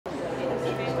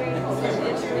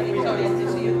It's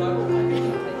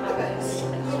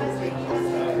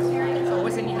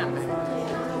always in your handbag.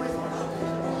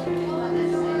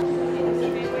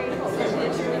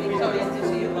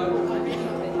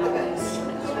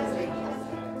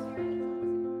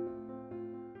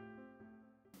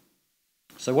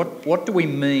 So what do we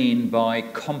mean by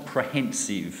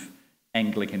comprehensive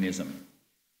Anglicanism?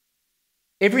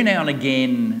 Every now and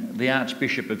again, the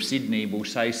Archbishop of Sydney will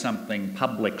say something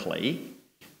publicly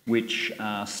which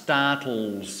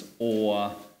startles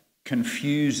or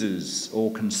confuses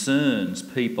or concerns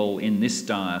people in this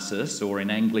diocese or in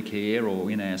Anglicare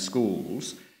or in our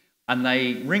schools, and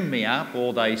they ring me up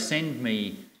or they send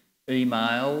me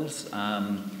emails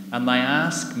and they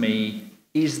ask me,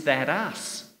 is that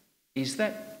us? Is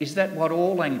that what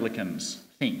all Anglicans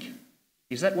think?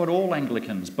 Is that what all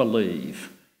Anglicans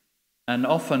believe? And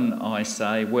often I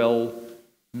say, well,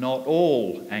 not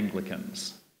all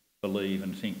Anglicans believe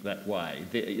and think that way.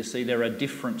 You see, there are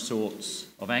different sorts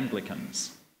of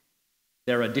Anglicans.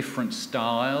 There are different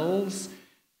styles,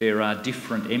 there are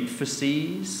different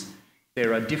emphases,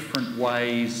 there are different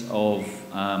ways of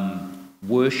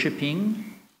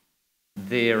worshipping,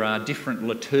 there are different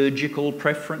liturgical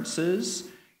preferences,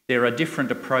 there are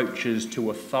different approaches to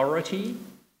authority,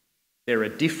 there are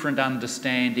different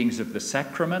understandings of the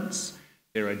sacraments,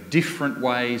 there are different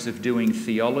ways of doing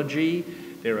theology,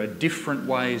 there are different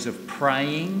ways of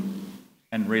praying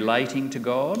and relating to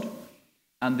God,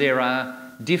 and there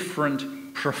are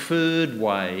different preferred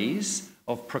ways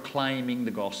of proclaiming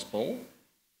the gospel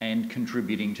and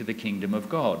contributing to the kingdom of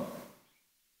God.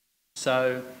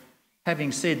 So,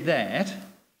 having said that,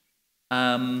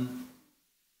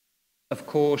 of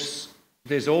course,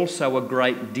 there's also a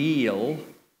great deal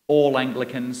all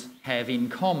Anglicans have in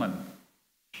common.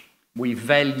 We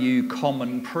value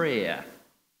common prayer.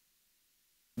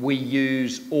 We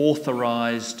use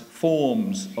authorised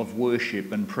forms of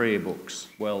worship and prayer books.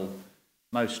 Well,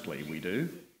 mostly we do.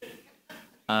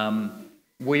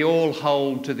 We all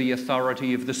hold to the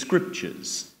authority of the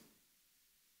Scriptures.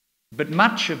 But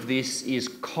much of this is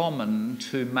common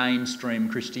to mainstream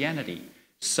Christianity.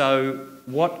 So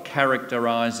what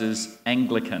characterises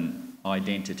Anglican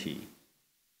identity?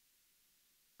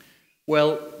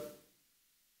 Well,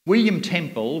 William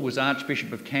Temple was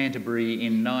Archbishop of Canterbury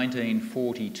in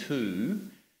 1942,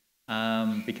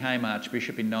 became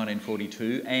Archbishop in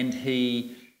 1942, and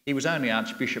he was only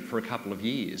Archbishop for a couple of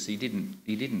years. He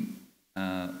didn't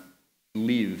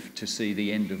live to see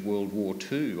the end of World War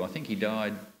II. I think he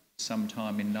died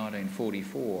sometime in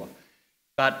 1944.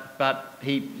 But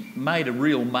he made a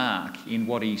real mark in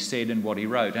what he said and what he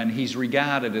wrote, and he's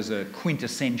regarded as a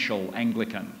quintessential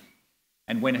Anglican.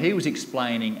 And when he was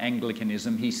explaining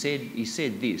Anglicanism, he said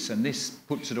this, and this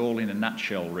puts it all in a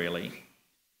nutshell, really.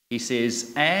 He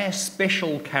says, our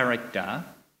special character,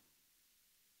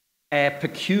 our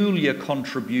peculiar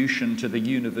contribution to the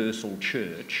universal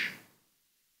church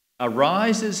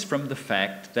arises from the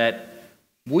fact that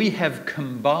we have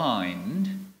combined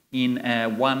in our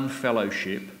one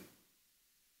fellowship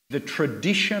the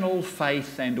traditional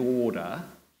faith and order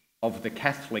of the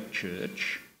Catholic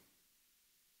Church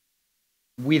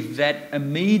with that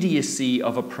immediacy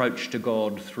of approach to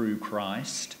God through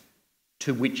Christ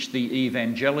to which the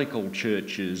evangelical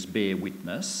churches bear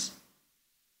witness,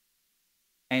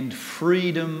 and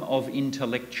freedom of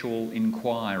intellectual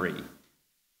inquiry,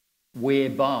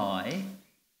 whereby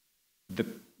the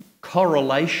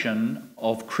correlation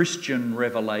of Christian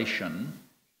revelation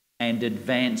and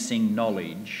advancing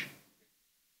knowledge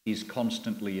is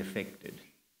constantly affected.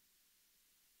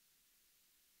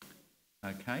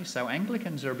 Okay, so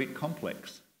Anglicans are a bit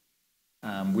complex.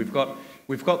 We've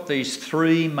got these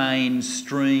three main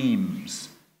streams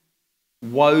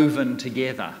woven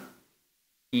together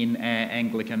in our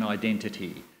Anglican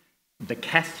identity: the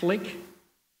Catholic,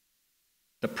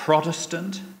 the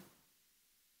Protestant,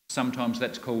 sometimes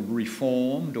that's called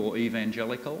Reformed or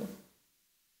Evangelical,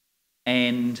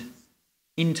 and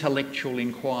intellectual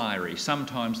inquiry,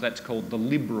 sometimes that's called the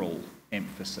liberal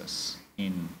emphasis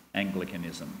in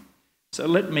Anglicanism. So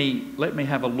let me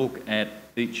have a look at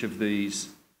each of these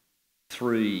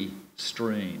three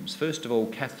streams. First of all,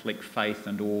 Catholic faith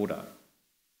and order.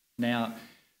 Now,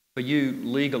 for you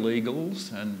legal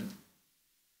eagles, and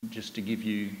just to give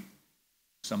you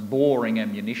some boring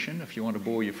ammunition if you want to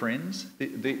bore your friends,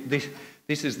 this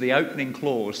is the opening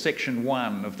clause, section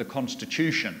 1 of the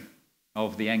Constitution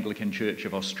of the Anglican Church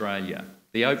of Australia.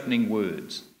 The opening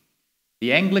words: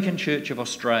 the Anglican Church of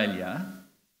Australia,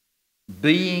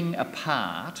 being a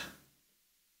part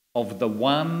of the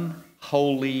one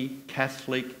holy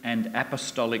Catholic and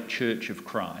Apostolic Church of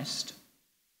Christ,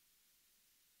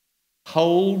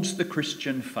 holds the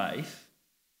Christian faith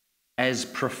as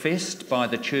professed by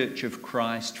the Church of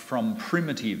Christ from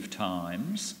primitive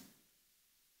times,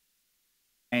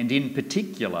 and in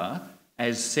particular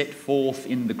as set forth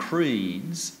in the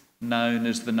creeds known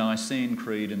as the Nicene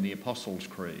Creed and the Apostles'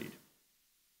 Creed.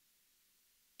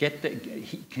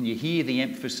 Can you hear the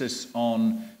emphasis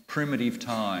on primitive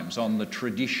times, on the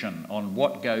tradition, on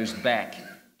what goes back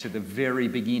to the very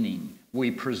beginning?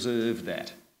 We preserve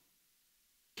that.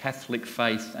 Catholic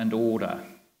faith and order.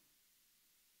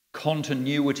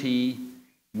 Continuity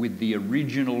with the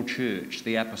original church,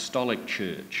 the Apostolic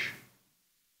Church.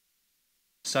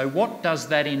 So what does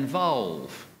that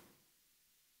involve?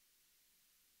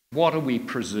 What are we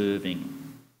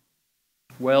preserving?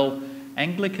 Well,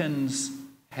 Anglicans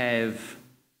have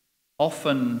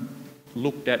often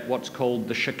looked at what's called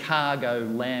the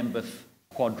Chicago-Lambeth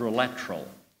Quadrilateral.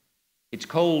 It's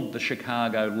called the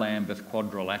Chicago-Lambeth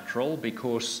Quadrilateral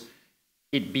because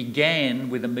it began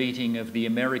with a meeting of the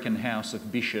American House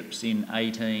of Bishops in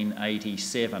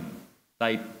 1887.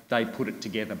 They put it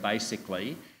together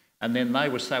basically, and then they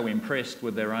were so impressed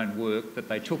with their own work that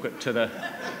they took it to the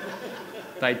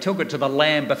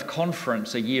Lambeth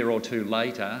Conference a year or two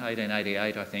later,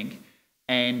 1888 I think,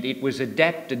 and it was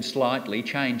adapted slightly,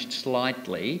 changed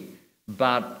slightly,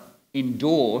 but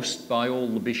endorsed by all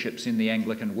the bishops in the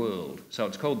Anglican world. So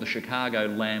it's called the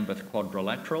Chicago-Lambeth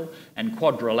Quadrilateral, and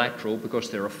quadrilateral because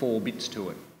there are 4 bits to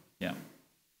it. Yeah.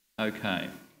 Okay.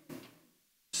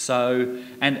 So,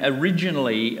 and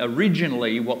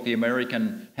originally what the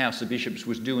American House of Bishops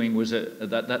was doing was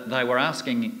that they were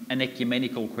asking an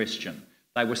ecumenical question.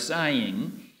 They were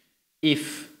saying,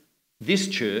 if this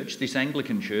church, this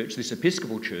Anglican church, this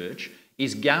Episcopal church,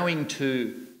 is going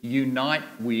to unite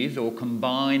with or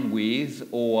combine with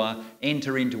or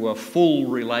enter into a full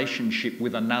relationship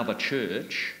with another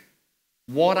church,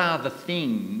 what are the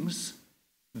things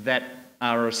that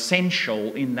are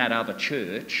essential in that other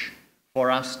church for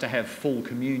us to have full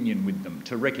communion with them,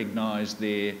 to recognise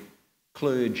their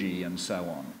clergy and so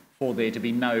on, for there to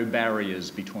be no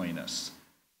barriers between us?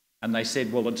 And they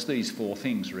said, well, it's these 4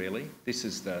 things really. This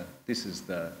is it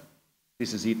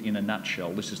in a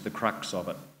nutshell. This is the crux of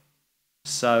it.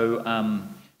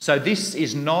 So this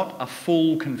is not a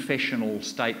full confessional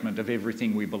statement of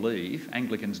everything we believe.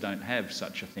 Anglicans don't have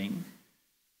such a thing.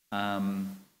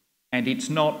 And it's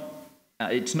not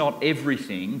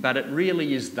everything, but it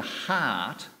really is the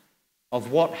heart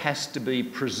of what has to be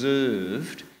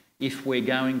preserved if we're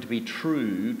going to be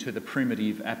true to the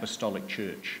primitive apostolic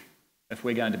church, if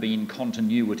we're going to be in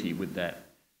continuity with that.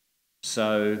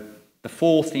 So the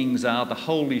 4 things are the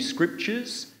Holy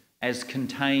Scriptures as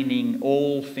containing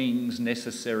all things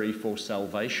necessary for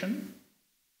salvation.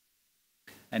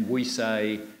 And we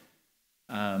say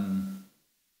a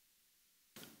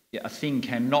thing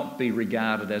cannot be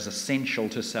regarded as essential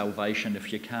to salvation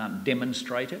if you can't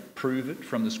demonstrate it, prove it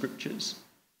from the Scriptures.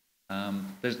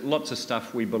 There's lots of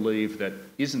stuff we believe that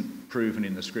isn't proven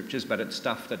in the Scriptures, but it's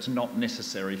stuff that's not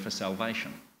necessary for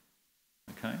salvation.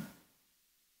 Okay?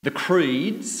 The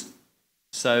creeds,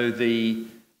 so the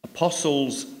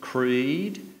Apostles'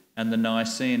 Creed and the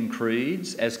Nicene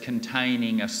Creeds as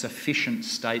containing a sufficient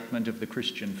statement of the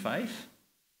Christian faith.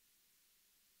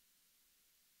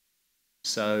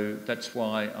 So that's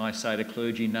why I say to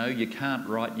clergy, no, you can't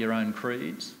write your own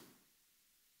creeds.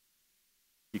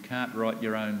 You can't write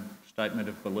your own statement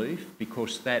of belief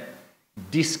because that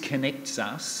disconnects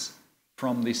us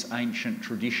from this ancient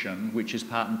tradition which is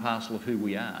part and parcel of who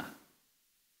we are.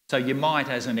 So you might,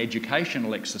 as an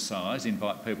educational exercise,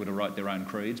 invite people to write their own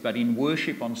creeds, but in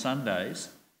worship on Sundays,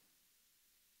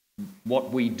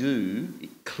 what we do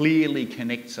clearly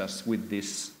connects us with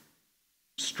this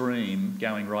stream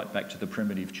going right back to the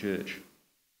primitive church.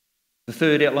 The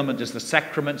third element is the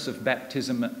sacraments of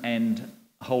baptism and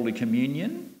Holy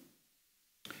Communion.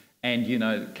 And, you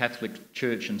know, Catholic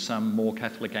Church and some more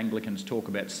Catholic Anglicans talk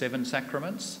about 7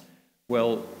 sacraments.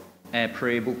 Well, our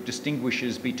prayer book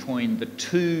distinguishes between the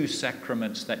 2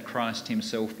 sacraments that Christ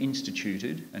himself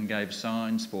instituted and gave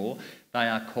signs for. They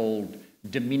are called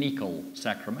dominical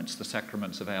sacraments, the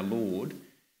sacraments of our Lord.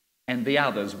 And the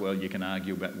others, well, you can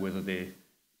argue about whether they're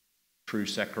true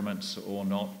sacraments or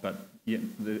not, but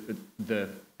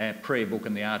our prayer book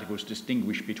and the articles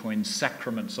distinguish between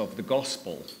sacraments of the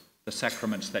gospel, the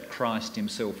sacraments that Christ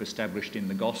himself established in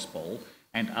the gospel,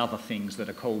 and other things that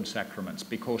are called sacraments,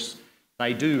 because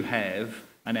they do have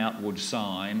an outward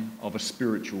sign of a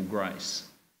spiritual grace.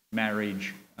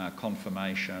 Marriage,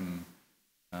 confirmation,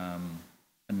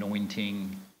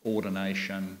 anointing,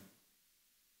 ordination,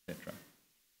 etc.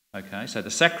 Okay, so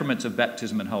the sacraments of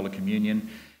baptism and Holy Communion,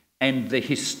 and the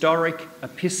historic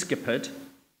episcopate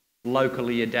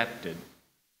locally adapted.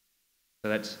 So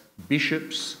that's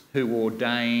bishops who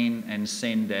ordain and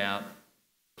send out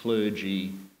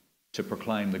clergy to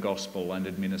proclaim the gospel and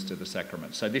administer the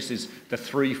sacraments. So this is the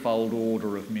threefold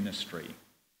order of ministry.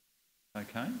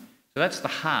 Okay? So that's the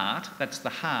heart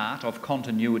of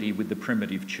continuity with the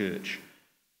primitive church.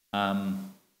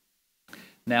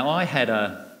 Now I had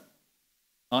an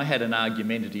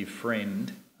argumentative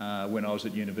friend when I was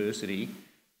at university,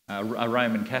 a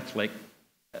Roman Catholic,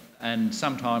 and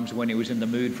sometimes when he was in the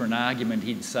mood for an argument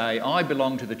he'd say, "I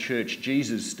belong to the church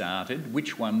Jesus started,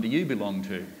 which one do you belong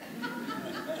to?"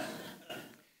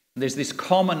 There's this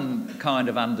common kind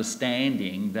of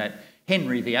understanding that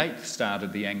Henry VIII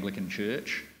started the Anglican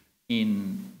Church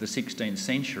in the 16th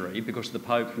century because the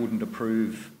Pope wouldn't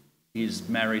approve his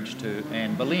marriage to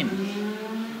Anne Boleyn.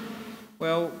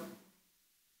 Well,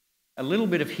 a little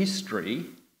bit of history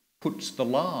puts the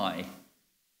lie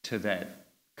to that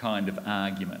kind of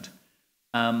argument.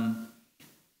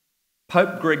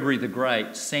 Pope Gregory the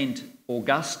Great sent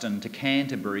Augustine to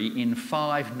Canterbury in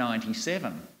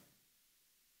 597.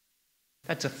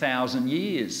 That's 1,000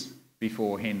 years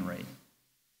before Henry.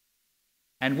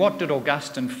 And what did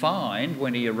Augustine find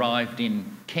when he arrived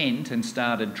in Kent and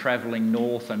started travelling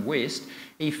north and west?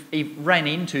 He ran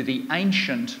into the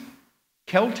ancient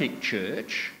Celtic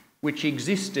church, which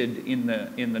existed in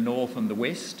the north and the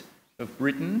west of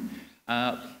Britain,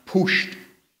 pushed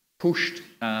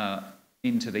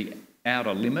into the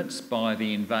outer limits by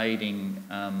the invading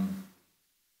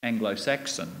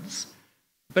Anglo-Saxons.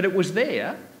 But it was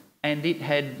there, and it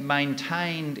had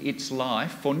maintained its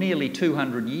life for nearly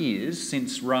 200 years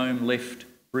since Rome left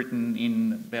Britain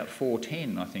in about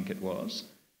 410, I think it was.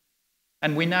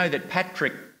 And we know that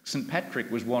St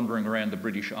Patrick was wandering around the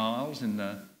British Isles in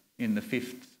the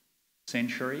 5th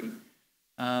century.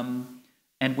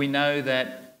 And we know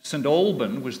that St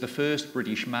Alban was the first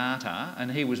British martyr,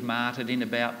 and he was martyred in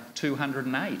about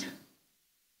 208.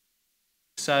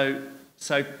 So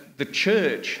the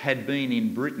church had been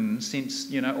in Britain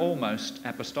since, almost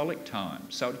apostolic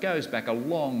times. So it goes back a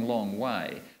long, long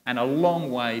way, and a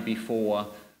long way before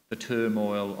the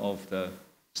turmoil of the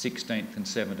 16th and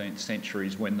 17th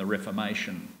centuries when the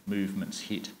Reformation movements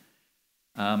hit.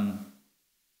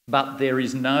 But there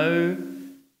is no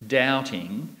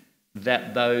doubting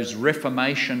that those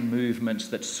Reformation movements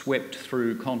that swept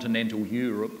through continental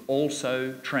Europe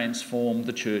also transformed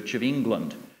the Church of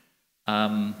England.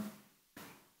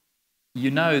 You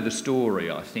know the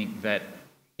story, I think, that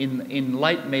in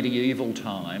late medieval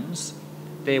times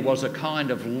there was a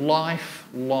kind of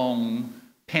lifelong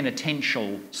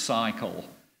penitential cycle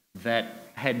that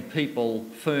had people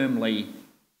firmly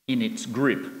in its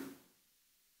grip.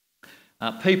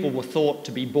 People were thought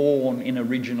to be born in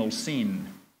original sin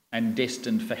and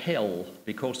destined for hell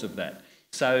because of that.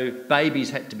 So babies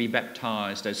had to be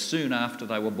baptised as soon after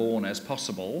they were born as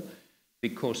possible,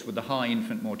 because with the high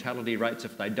infant mortality rates,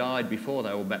 if they died before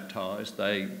they were baptised,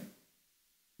 they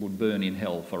would burn in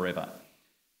hell forever.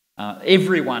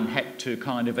 Everyone had to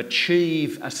kind of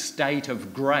achieve a state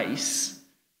of grace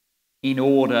in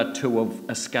order to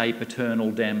escape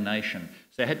eternal damnation.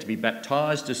 So you had to be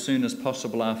baptised as soon as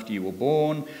possible after you were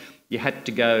born. You had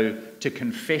to go to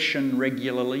confession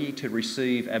regularly to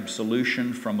receive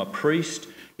absolution from a priest.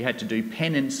 You had to do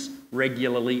penance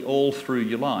regularly all through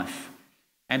your life.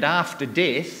 And after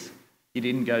death, you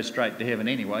didn't go straight to heaven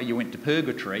anyway. You went to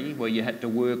purgatory, where you had to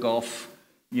work off,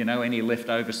 any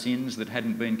leftover sins that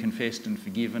hadn't been confessed and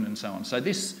forgiven and so on. So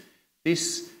this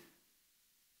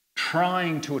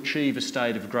trying to achieve a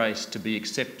state of grace to be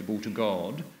acceptable to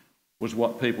God was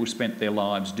what people spent their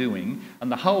lives doing.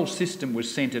 And the whole system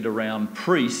was centred around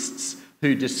priests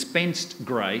who dispensed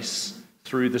grace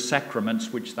through the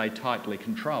sacraments which they tightly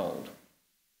controlled.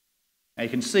 Now you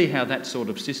can see how that sort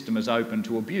of system is open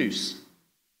to abuse.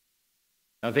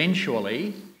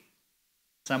 Eventually,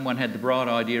 someone had the bright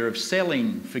idea of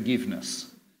selling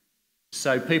forgiveness.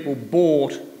 So people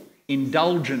bought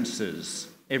indulgences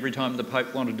every time the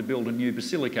Pope wanted to build a new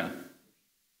basilica.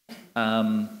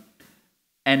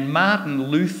 And Martin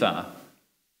Luther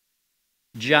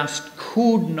just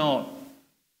could not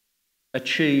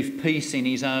achieve peace in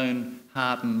his own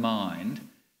heart and mind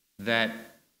that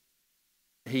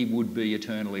he would be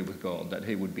eternally with God, that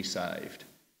he would be saved.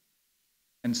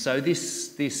 And so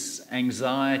this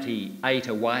anxiety ate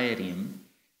away at him,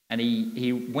 and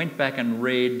he went back and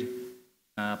read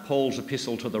Paul's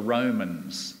epistle to the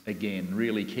Romans again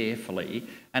really carefully,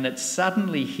 and it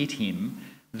suddenly hit him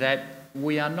that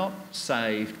we are not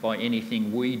saved by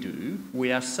anything we do.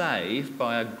 We are saved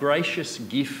by a gracious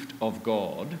gift of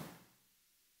God,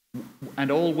 and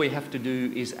all we have to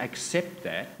do is accept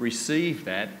that, receive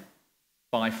that,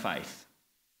 by faith.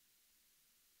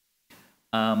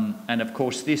 And of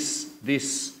course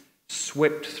this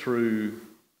swept through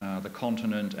the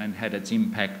continent and had its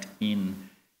impact in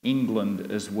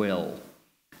England as well.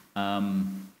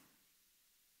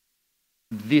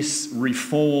 This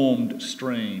reformed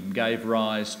stream gave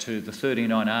rise to the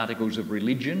 39 Articles of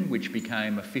Religion, which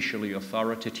became officially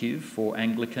authoritative for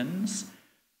Anglicans.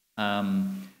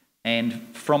 And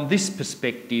from this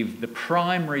perspective, the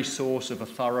primary source of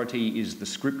authority is the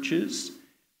Scriptures.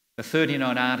 The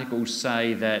 39 Articles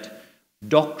say that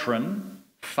doctrine,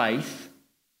 faith,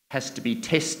 has to be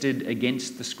tested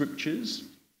against the Scriptures.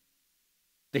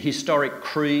 The historic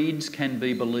creeds can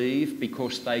be believed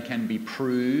because they can be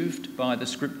proved by the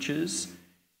Scriptures.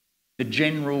 The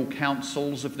general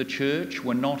councils of the Church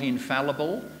were not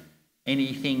infallible.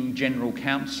 Anything general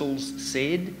councils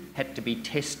said had to be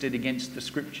tested against the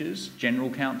Scriptures. General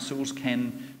councils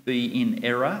can be in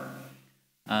error.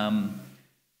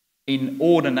 In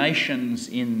ordinations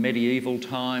in medieval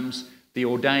times, the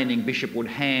ordaining bishop would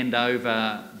hand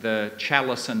over the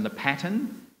chalice and the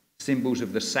paten, symbols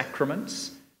of the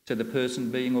sacraments, to the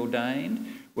person being ordained.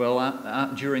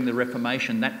 Well, during the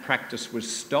Reformation, that practice was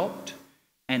stopped,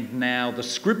 and now the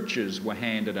Scriptures were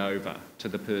handed over to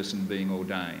the person being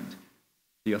ordained.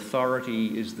 The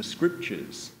authority is the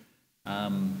Scriptures.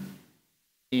 In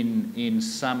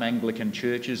some Anglican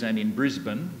churches and in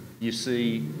Brisbane, you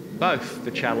see both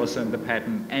the chalice and the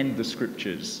paten and the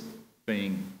Scriptures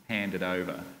being handed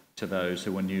over to those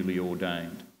who are newly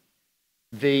ordained.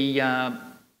 The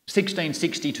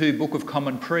 1662 Book of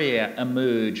Common Prayer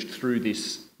emerged through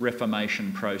this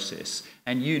Reformation process.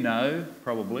 And you know,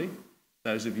 probably,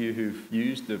 those of you who've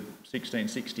used the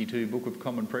 1662 Book of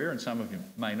Common Prayer, and some of you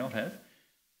may not have,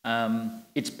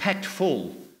 it's packed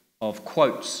full of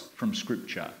quotes from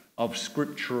Scripture, of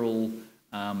scriptural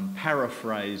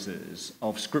paraphrases,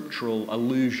 of scriptural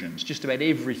allusions. Just about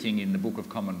everything in the Book of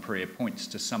Common Prayer points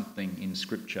to something in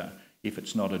Scripture, if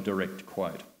it's not a direct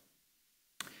quote.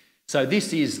 So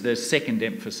this is the second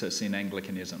emphasis in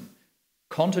Anglicanism.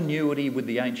 Continuity with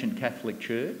the ancient Catholic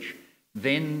Church,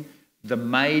 then the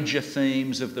major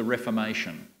themes of the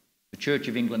Reformation. The Church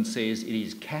of England says it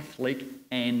is Catholic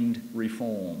and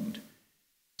Reformed.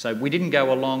 So we didn't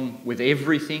go along with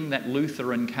everything that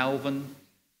Luther and Calvin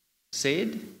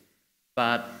said,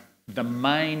 but the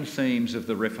main themes of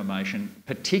the Reformation,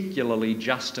 particularly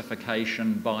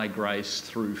justification by grace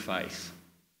through faith,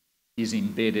 is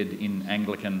embedded in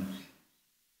Anglican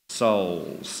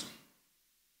souls.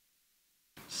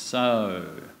 So,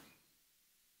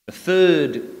 the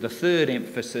third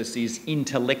emphasis is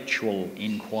intellectual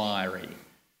inquiry.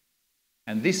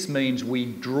 And this means we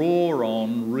draw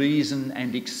on reason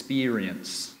and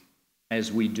experience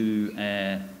as we do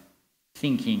our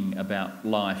thinking about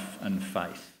life and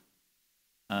faith.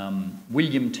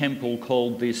 William Temple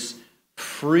called this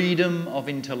freedom of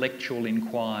intellectual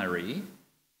inquiry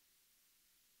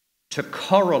to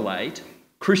correlate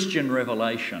Christian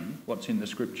revelation, what's in the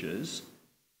Scriptures,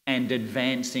 and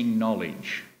advancing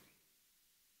knowledge.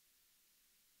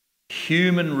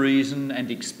 Human reason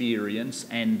and experience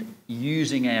and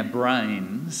using our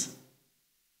brains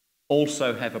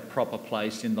also have a proper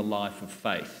place in the life of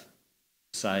faith,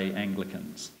 say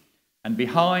Anglicans. And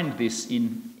behind this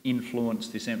influence,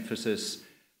 this emphasis,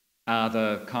 are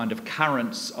the kind of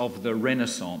currents of the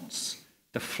Renaissance,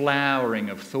 the flowering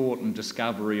of thought and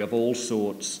discovery of all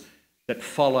sorts that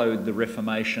followed the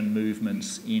Reformation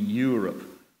movements in Europe.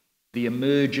 The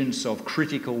emergence of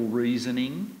critical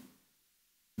reasoning,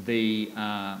 the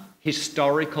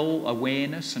historical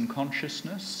awareness and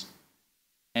consciousness,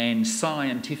 and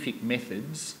scientific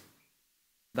methods,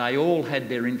 they all had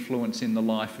their influence in the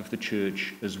life of the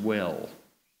Church as well.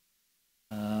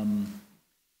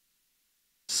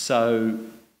 So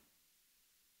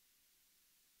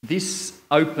this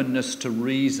openness to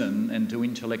reason and to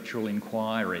intellectual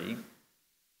inquiry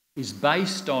is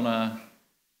based on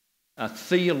a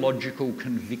theological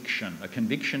conviction, a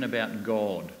conviction about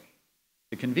God.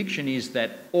 The conviction is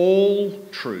that all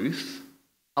truth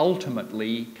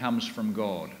ultimately comes from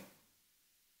God.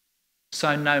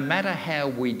 So no matter how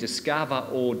we discover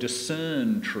or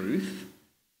discern truth,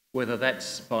 whether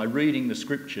that's by reading the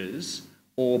Scriptures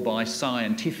or by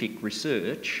scientific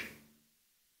research,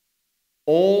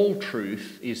 all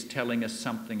truth is telling us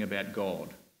something about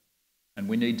God. And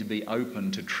we need to be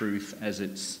open to truth as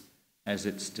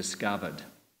it's discovered,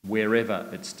 wherever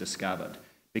it's discovered,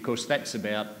 because that's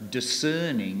about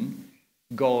discerning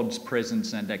God's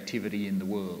presence and activity in the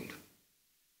world.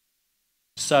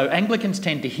 So Anglicans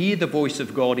tend to hear the voice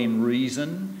of God in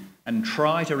reason and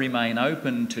try to remain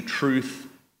open to truth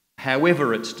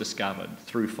however it's discovered,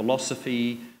 through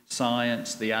philosophy,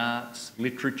 science, the arts,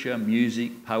 literature,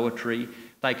 music, poetry,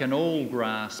 they can all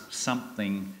grasp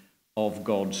something of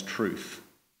God's truth.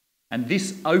 And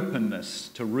this openness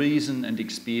to reason and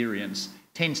experience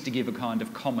tends to give a kind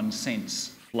of common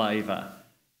sense flavour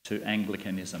to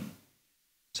Anglicanism.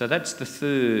 So that's the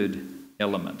third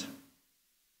element.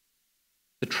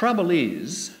 The trouble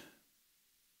is,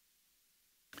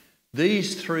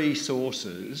 these three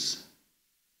sources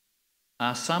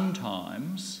are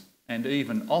sometimes, and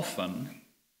even often,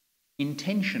 in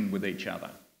tension with each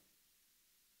other.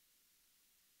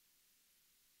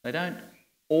 They don't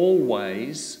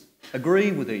always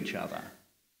agree with each other.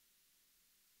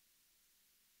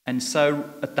 And so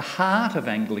at the heart of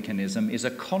Anglicanism is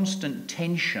a constant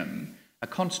tension, a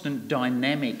constant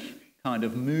dynamic kind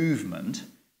of movement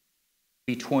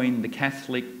between the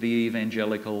Catholic, the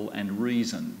evangelical and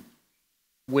reason,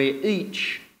 where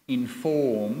each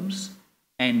informs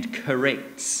and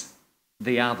corrects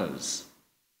the others.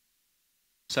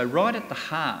 So right at the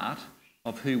heart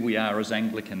of who we are as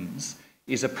Anglicans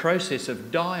is a process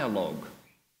of dialogue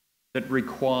that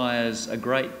requires a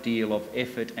great deal of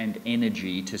effort and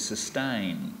energy to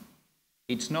sustain.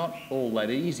 It's not all that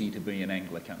easy to be an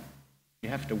Anglican. You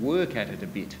have to work at it a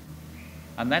bit.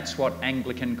 And that's what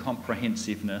Anglican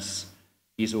comprehensiveness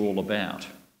is all about.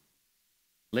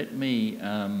 Let me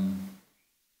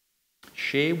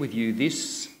share with you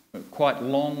this quite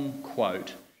long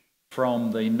quote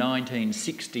from the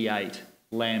 1968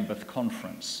 Lambeth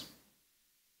Conference.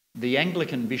 The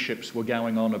Anglican bishops were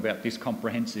going on about this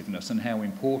comprehensiveness and how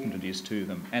important it is to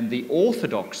them. And the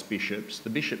Orthodox bishops, the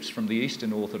bishops from the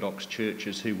Eastern Orthodox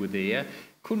churches who were there,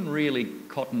 couldn't really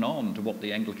cotton on to what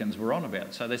the Anglicans were on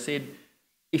about. So they said,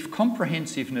 if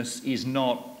comprehensiveness is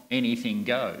not anything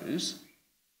goes,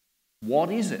 what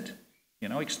is it?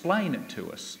 Explain it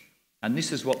to us. And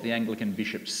this is what the Anglican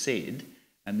bishops said,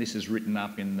 and this is written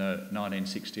up in the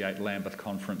 1968 Lambeth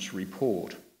Conference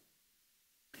report.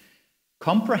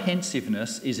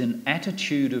 Comprehensiveness is an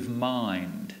attitude of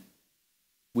mind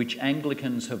which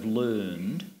Anglicans have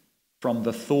learned from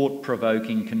the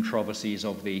thought-provoking controversies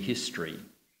of their history.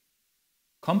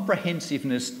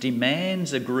 Comprehensiveness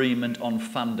demands agreement on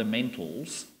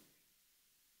fundamentals,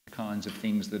 the kinds of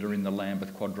things that are in the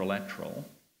Lambeth Quadrilateral,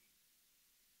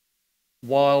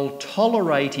 while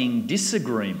tolerating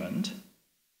disagreement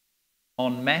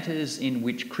on matters in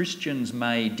which Christians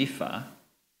may differ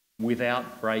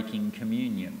without breaking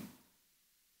communion.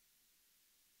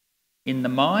 In the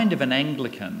mind of an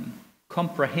Anglican,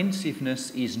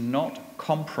 comprehensiveness is not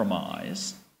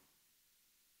compromise,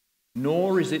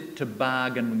 nor is it to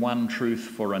bargain one truth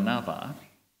for another.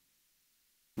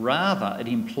 Rather, it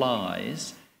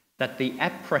implies that the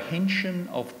apprehension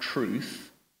of truth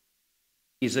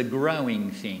is a growing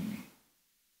thing.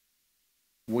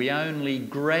 We only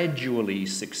gradually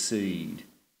succeed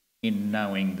in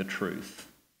knowing the truth.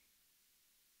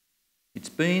 It's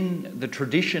been the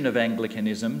tradition of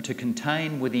Anglicanism to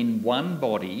contain within one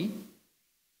body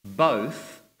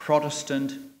both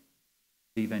Protestant,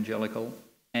 evangelical,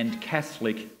 and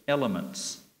Catholic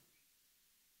elements.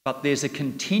 But there's a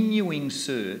continuing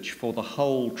search for the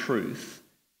whole truth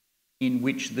in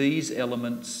which these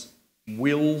elements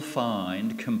will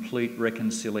find complete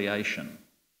reconciliation.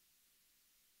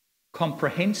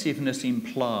 Comprehensiveness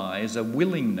implies a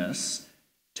willingness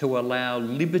to allow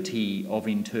liberty of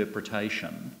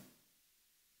interpretation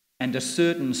and a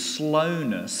certain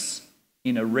slowness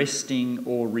in arresting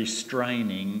or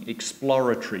restraining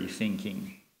exploratory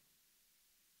thinking.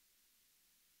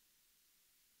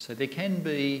 So there can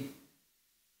be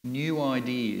new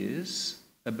ideas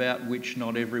about which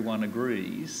not everyone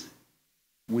agrees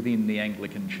within the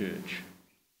Anglican Church.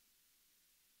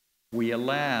 We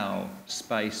allow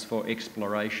space for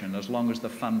exploration as long as the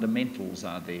fundamentals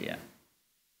are there.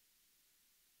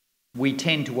 We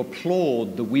tend to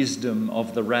applaud the wisdom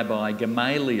of the Rabbi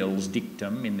Gamaliel's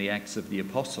dictum in the Acts of the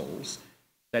Apostles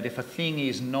that if a thing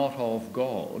is not of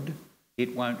God,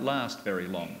 it won't last very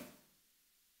long.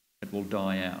 It will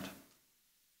die out.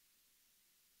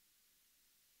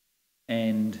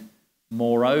 And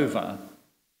moreover,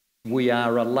 we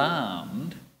are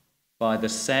alarmed by the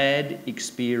sad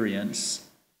experience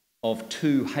of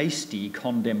too hasty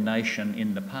condemnation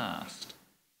in the past,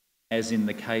 as in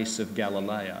the case of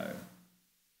Galileo.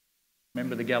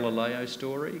 Remember the Galileo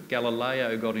story?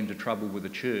 Galileo got into trouble with the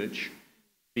church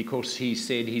because he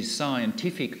said his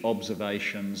scientific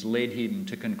observations led him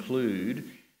to conclude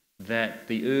that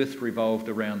the earth revolved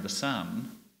around the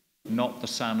sun, not the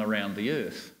sun around the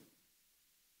earth.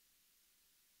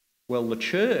 Well, the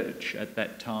church at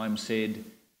that time said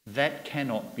that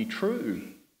cannot be true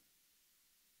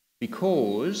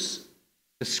because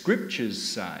The scriptures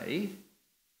say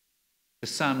the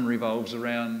sun revolves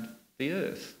around the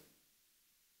earth.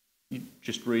 You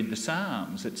just read the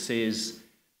Psalms. It says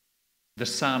the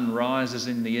sun rises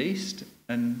in the east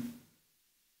and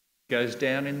goes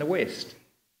down in the west.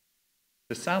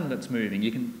 The sun that's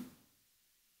moving.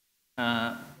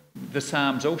 The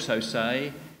Psalms also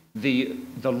say the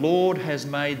Lord has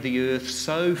made the earth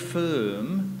so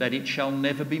firm that it shall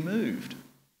never be moved.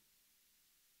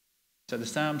 So the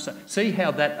Psalms see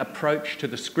how that approach to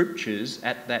the scriptures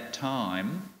at that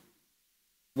time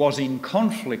was in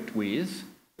conflict with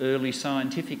early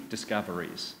scientific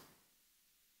discoveries.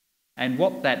 And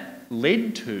what that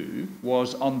led to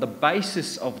was, on the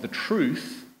basis of the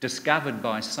truth discovered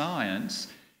by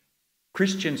science,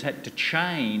 Christians had to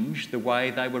change the way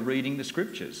they were reading the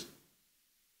scriptures.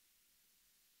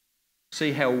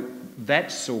 See how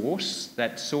that source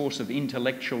of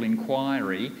intellectual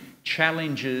inquiry,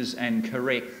 challenges and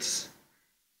corrects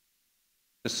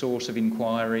the source of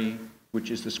inquiry,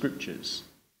 which is the scriptures.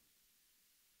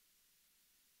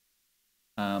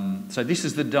 So this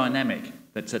is the dynamic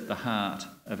that's at the heart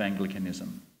of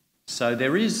Anglicanism. So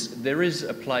there is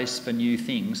a place for new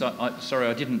things.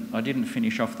 I didn't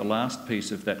finish off the last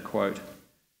piece of that quote.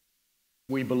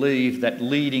 We believe that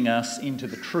leading us into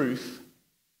the truth,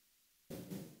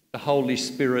 the Holy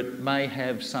Spirit may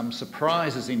have some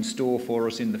surprises in store for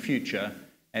us in the future,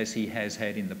 as he has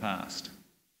had in the past.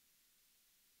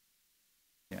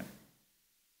 Yeah.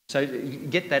 So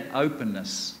get that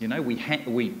openness. You know, we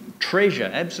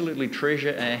absolutely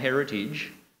treasure our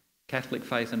heritage, Catholic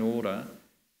faith and order,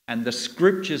 and the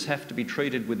scriptures have to be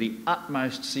treated with the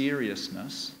utmost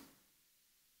seriousness,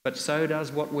 but so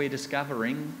does what we're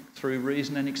discovering through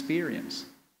reason and experience.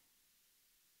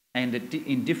 And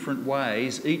in different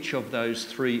ways, each of those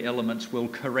three elements will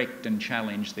correct and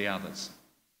challenge the others.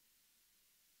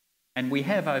 And we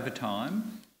have, over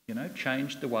time,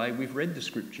 changed the way we've read the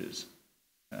scriptures.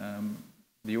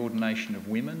 The ordination of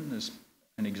women is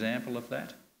an example of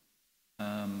that.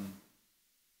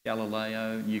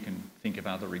 Galileo, you can think of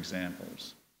other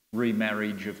examples.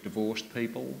 Remarriage of divorced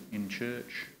people in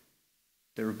church.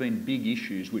 There have been big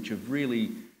issues which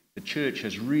the church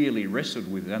has really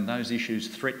wrestled with, and those issues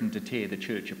threaten to tear the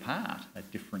church apart at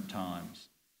different times.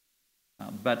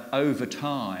 But over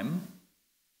time,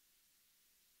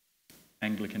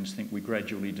 Anglicans think we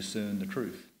gradually discern the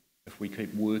truth if we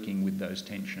keep working with those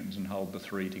tensions and hold the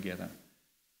three together.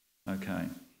 Okay,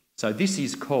 so this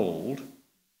is called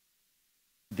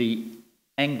the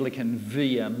Anglican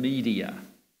via media,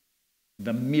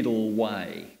 the middle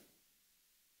way.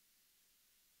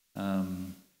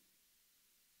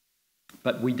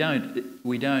 But we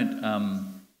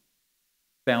don't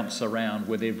bounce around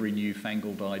with every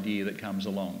newfangled idea that comes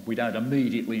along. We don't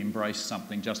immediately embrace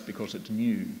something just because it's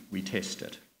new. We test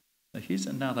it. So here's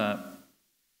another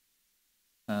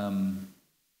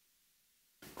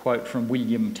quote from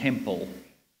William Temple.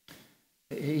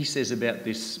 He says about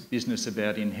this business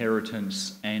about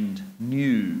inheritance and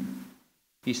new.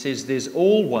 He says there's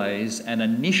always an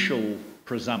initial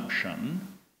presumption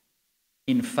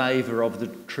in favour of the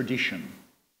tradition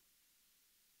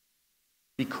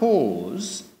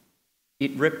because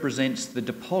it represents the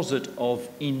deposit of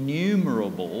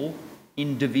innumerable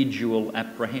individual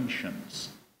apprehensions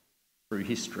through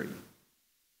history.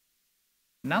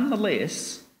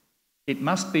 Nonetheless, it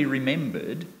must be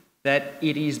remembered that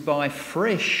it is by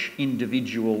fresh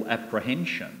individual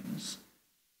apprehensions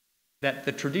that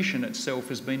the tradition itself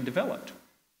has been developed.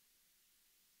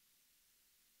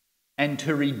 And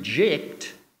to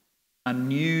reject a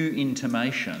new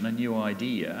intimation, a new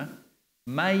idea,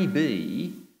 may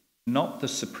be not the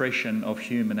suppression of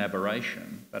human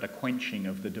aberration, but a quenching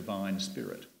of the divine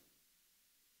spirit.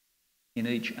 In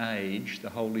each age,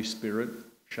 the Holy Spirit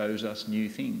shows us new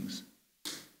things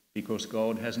because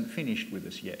God hasn't finished with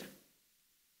us yet.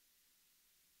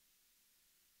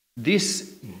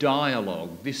 This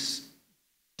dialogue, this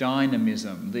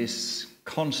dynamism, this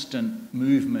constant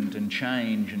movement and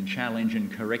change and challenge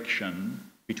and correction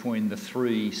between the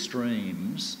three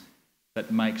streams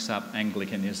that makes up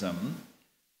Anglicanism,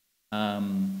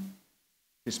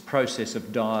 this process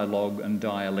of dialogue and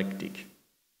dialectic.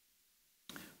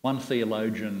 One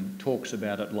theologian talks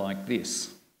about it like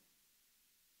this: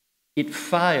 it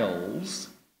fails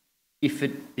if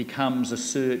it becomes a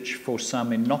search for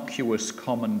some innocuous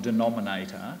common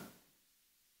denominator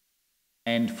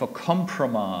and for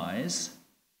compromise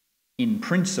in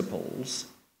principles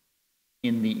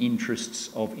in the interests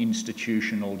of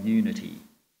institutional unity.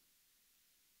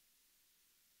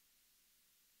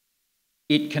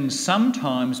 It can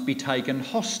sometimes be taken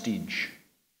hostage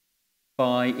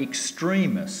by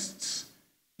extremists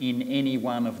in any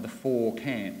one of the four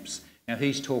camps. Now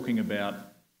he's talking about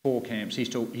four camps.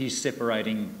 He's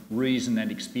separating reason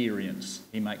and experience.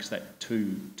 He makes that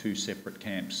two separate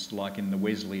camps, like in the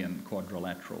Wesleyan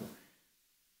quadrilateral.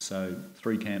 So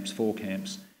 3 camps, 4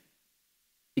 camps.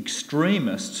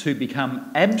 Extremists who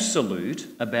become absolute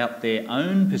about their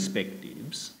own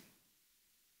perspectives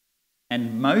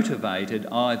and motivated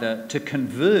either to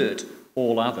convert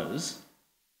all others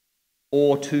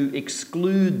or to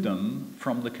exclude them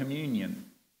from the communion.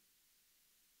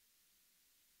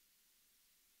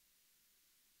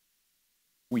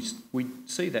 We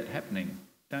see that happening,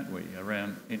 don't we,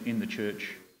 around in the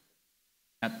church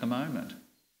at the moment.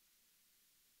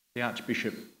 The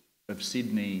Archbishop of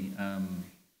Sydney, a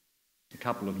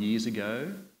couple of years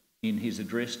ago, in his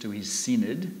address to his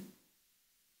synod,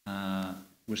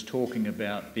 was talking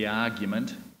about the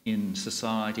argument in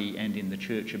society and in the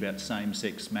church about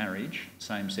same-sex marriage,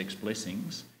 same-sex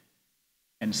blessings.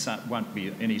 And so it won't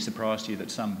be any surprise to you that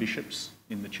some bishops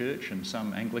in the church and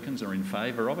some Anglicans are in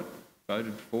favour of it,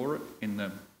 voted for it in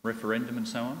the referendum and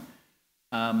so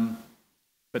on.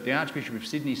 But the Archbishop of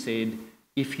Sydney said,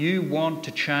 if you want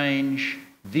to change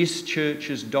this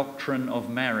church's doctrine of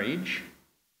marriage,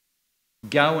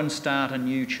 go and start a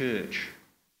new church.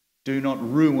 Do not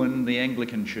ruin the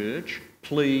Anglican Church.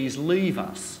 Please leave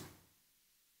us.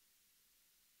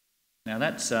 Now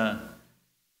that's a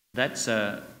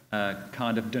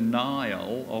kind of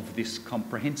denial of this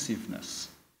comprehensiveness,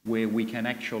 where we can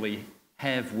actually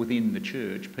have within the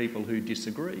church people who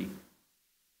disagree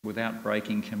without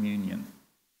breaking communion.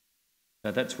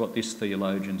 So that's what this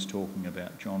theologian's talking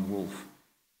about, John Wolfe.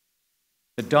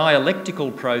 The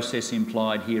dialectical process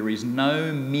implied here is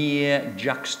no mere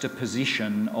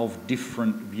juxtaposition of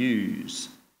different views.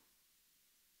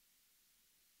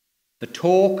 The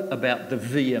talk about the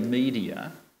via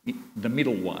media, the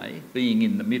middle way, being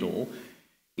in the middle,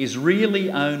 is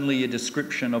really only a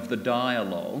description of the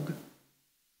dialogue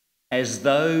as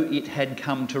though it had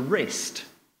come to rest,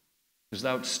 as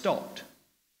though it stopped,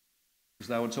 as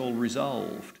though it's all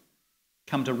resolved,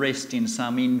 come to rest in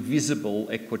some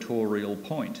invisible equatorial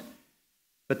point.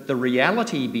 But the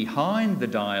reality behind the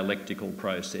dialectical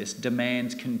process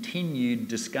demands continued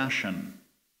discussion,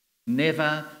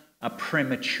 never a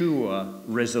premature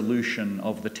resolution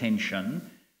of the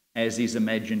tension, as is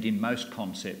imagined in most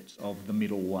concepts of the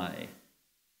middle way.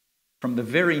 From the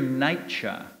very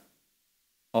nature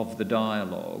of the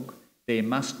dialogue, there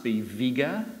must be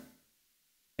vigour,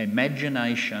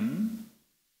 imagination,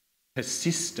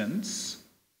 persistence,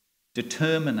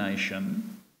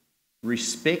 determination,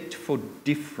 respect for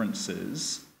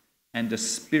differences, and a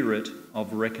spirit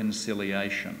of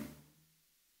reconciliation.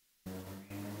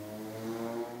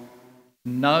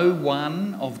 No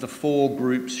one of the 4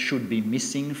 groups should be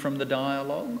missing from the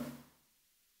dialogue,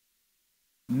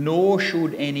 nor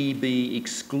should any be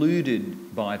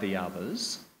excluded by the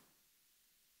others.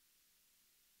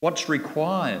 What's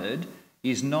required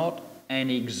is not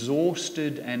an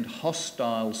exhausted and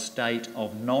hostile state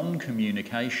of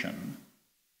non-communication.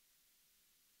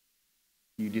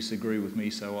 You disagree with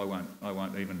me, so I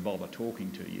won't even bother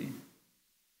talking to you.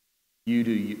 You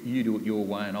do it your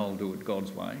way and I'll do it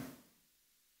God's way.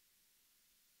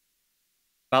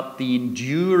 But the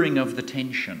enduring of the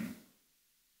tension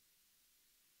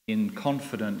in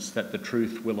confidence that the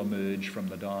truth will emerge from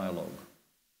the dialogue.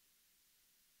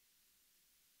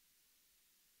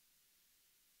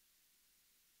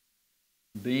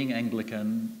 Being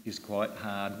Anglican is quite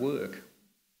hard work.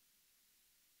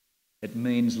 It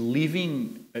means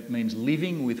living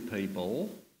with people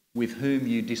with whom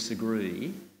you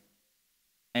disagree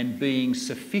and being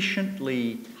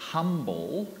sufficiently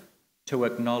humble to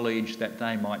acknowledge that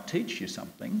they might teach you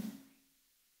something.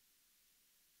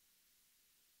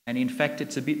 And in fact,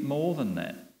 it's a bit more than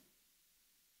that.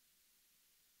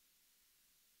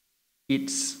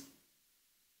 It's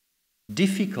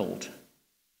difficult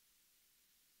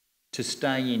to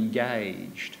stay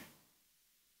engaged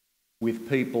with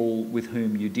people with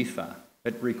whom you differ.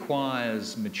 It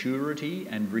requires maturity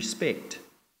and respect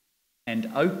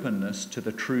and openness to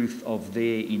the truth of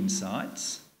their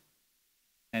insights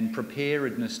and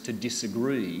preparedness to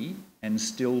disagree and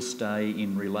still stay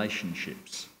in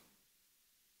relationships.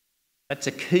 That's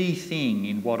a key thing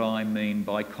in what I mean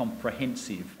by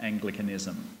comprehensive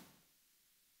Anglicanism.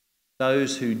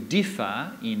 Those who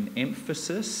differ in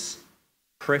emphasis,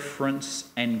 preference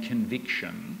and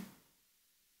conviction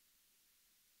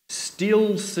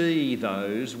still see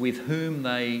those with whom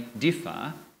they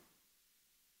differ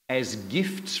as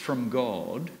gifts from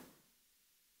God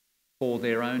for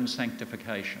their own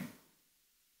sanctification.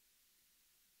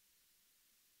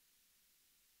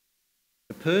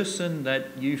 The person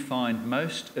that you find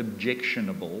most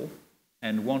objectionable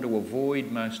and want to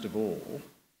avoid most of all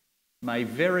may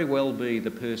very well be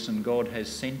the person God has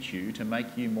sent you to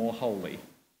make you more holy,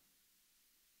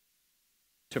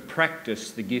 to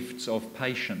practice the gifts of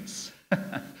patience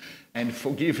and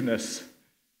forgiveness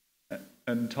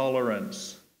and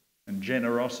tolerance and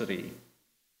generosity.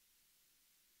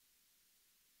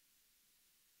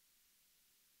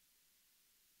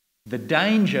 The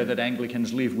danger that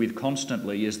Anglicans live with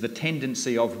constantly is the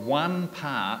tendency of one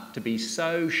part to be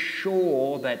so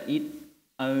sure that it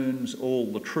owns all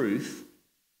the truth,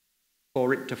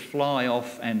 for it to fly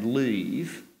off and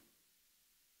leave,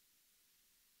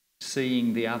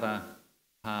 seeing the other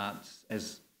parts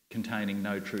as containing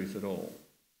no truth at all.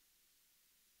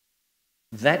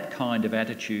 That kind of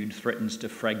attitude threatens to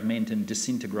fragment and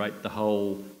disintegrate the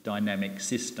whole dynamic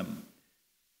system.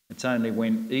 It's only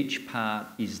when each part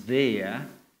is there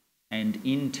and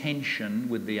in tension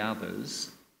with the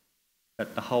others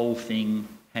that the whole thing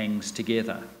hangs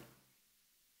together.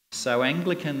 So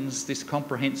Anglicans, this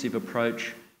comprehensive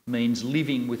approach means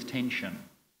living with tension,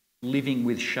 living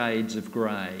with shades of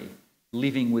grey,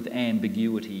 living with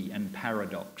ambiguity and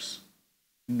paradox,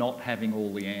 not having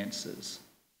all the answers,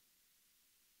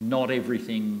 not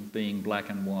everything being black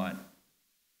and white.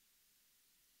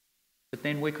 But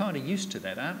then we're kind of used to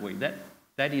that, aren't we?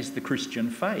 That is the Christian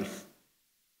faith.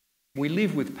 We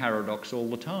live with paradox all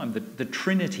the time. The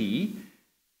Trinity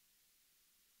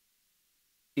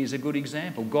is a good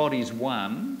example. God is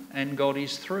one and God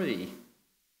is three. Have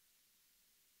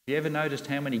you ever noticed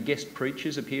how many guest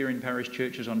preachers appear in parish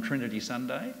churches on Trinity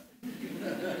Sunday?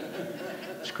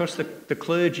 It's because the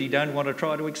clergy don't want to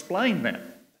try to explain that.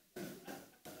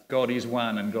 God is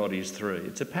one and God is three.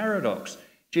 It's a paradox.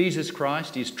 Jesus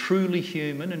Christ is truly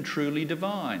human and truly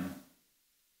divine.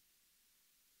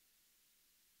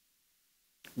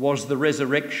 Was the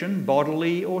resurrection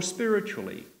bodily or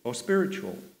spiritual?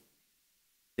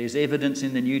 There's evidence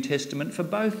in the New Testament for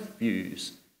both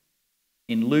views.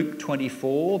 In Luke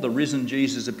 24, the risen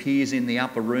Jesus appears in the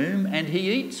upper room and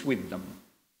he eats with them.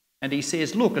 And he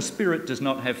says, "Look, a spirit does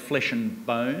not have flesh and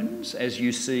bones, as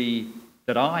you see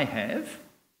that I have."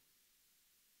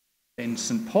 Then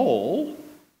St. Paul,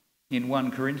 in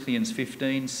 1 Corinthians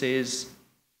 15, says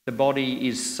the body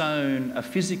is sown a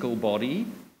physical body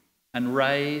and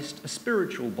raised a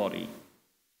spiritual body.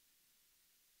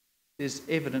 There's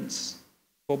evidence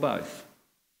for both.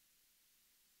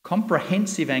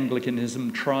 Comprehensive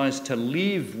Anglicanism tries to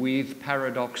live with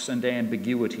paradox and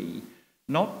ambiguity,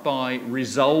 not by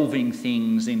resolving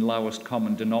things in lowest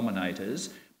common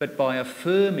denominators, but by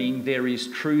affirming there is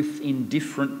truth in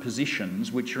different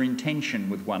positions which are in tension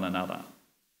with one another.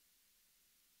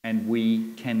 And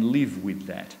we can live with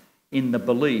that in the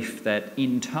belief that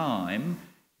in time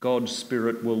God's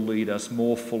Spirit will lead us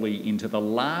more fully into the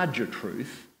larger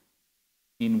truth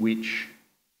in which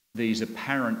these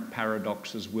apparent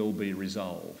paradoxes will be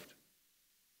resolved.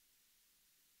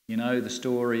 You know the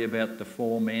story about the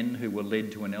 4 men who were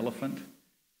led to an elephant?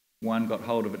 One got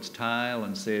hold of its tail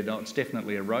and said, "Oh, it's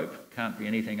definitely a rope, can't be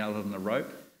anything other than a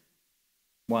rope."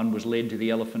 One was led to the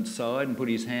elephant's side and put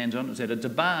his hands on it and said, "It's a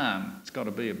barn, it's got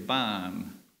to be a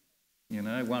barn." You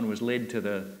know, one was led to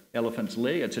the elephant's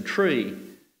leg, "It's a tree."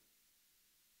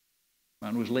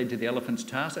 One was led to the elephant's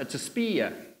tail, "It's a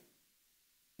spear."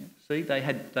 See, they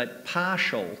had that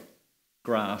partial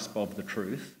grasp of the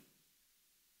truth.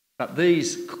 But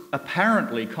these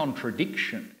apparently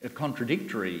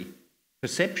contradictory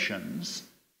perceptions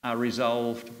are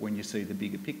resolved when you see the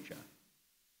bigger picture.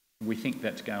 We think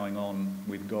that's going on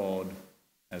with God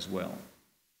as well.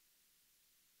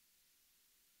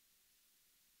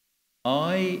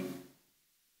 I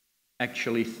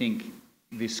actually think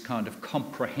this kind of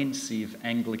comprehensive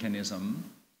Anglicanism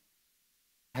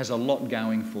has a lot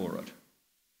going for it.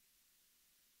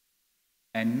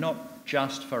 And not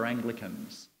just for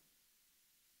Anglicans.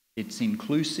 It's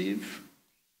inclusive,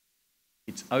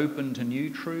 it's open to new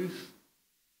truth,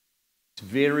 it's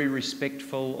very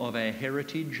respectful of our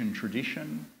heritage and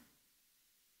tradition,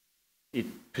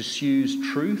 it pursues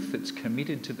truth, it's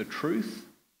committed to the truth,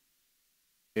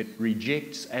 it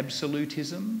rejects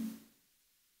absolutism,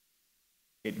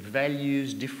 it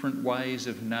values different ways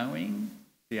of knowing,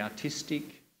 the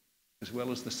artistic as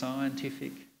well as the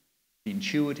scientific, the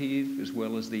intuitive as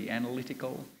well as the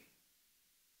analytical.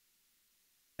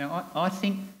 Now, I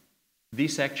think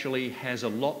this actually has a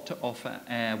lot to offer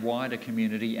our wider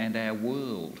community and our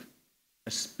world,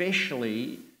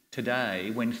 especially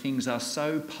today when things are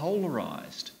so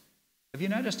polarised. Have you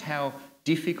noticed how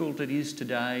difficult it is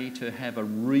today to have a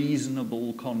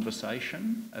reasonable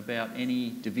conversation about any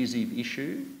divisive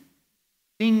issue?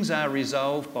 Things are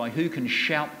resolved by who can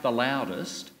shout the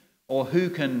loudest or who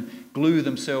can glue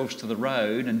themselves to the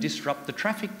road and disrupt the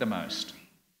traffic the most.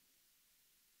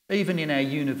 Even in our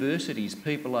universities,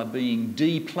 people are being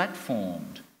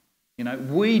deplatformed. You know,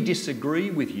 we disagree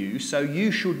with you, so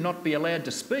you should not be allowed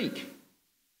to speak.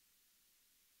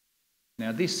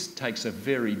 Now, this takes a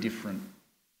very different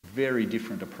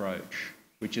approach,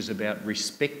 which is about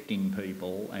respecting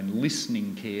people and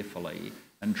listening carefully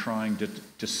and trying to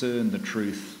discern the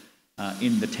truth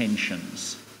in the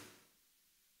tensions.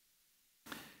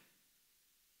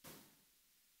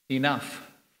 Enough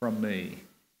from me.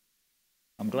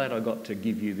 I'm glad I got to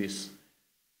give you this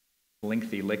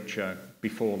lengthy lecture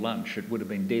before lunch. It would have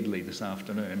been deadly this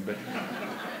afternoon, but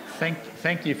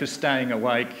thank you for staying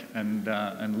awake and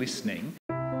listening.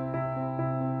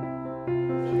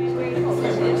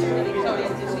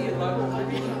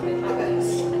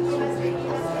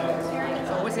 It's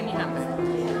always in your hand.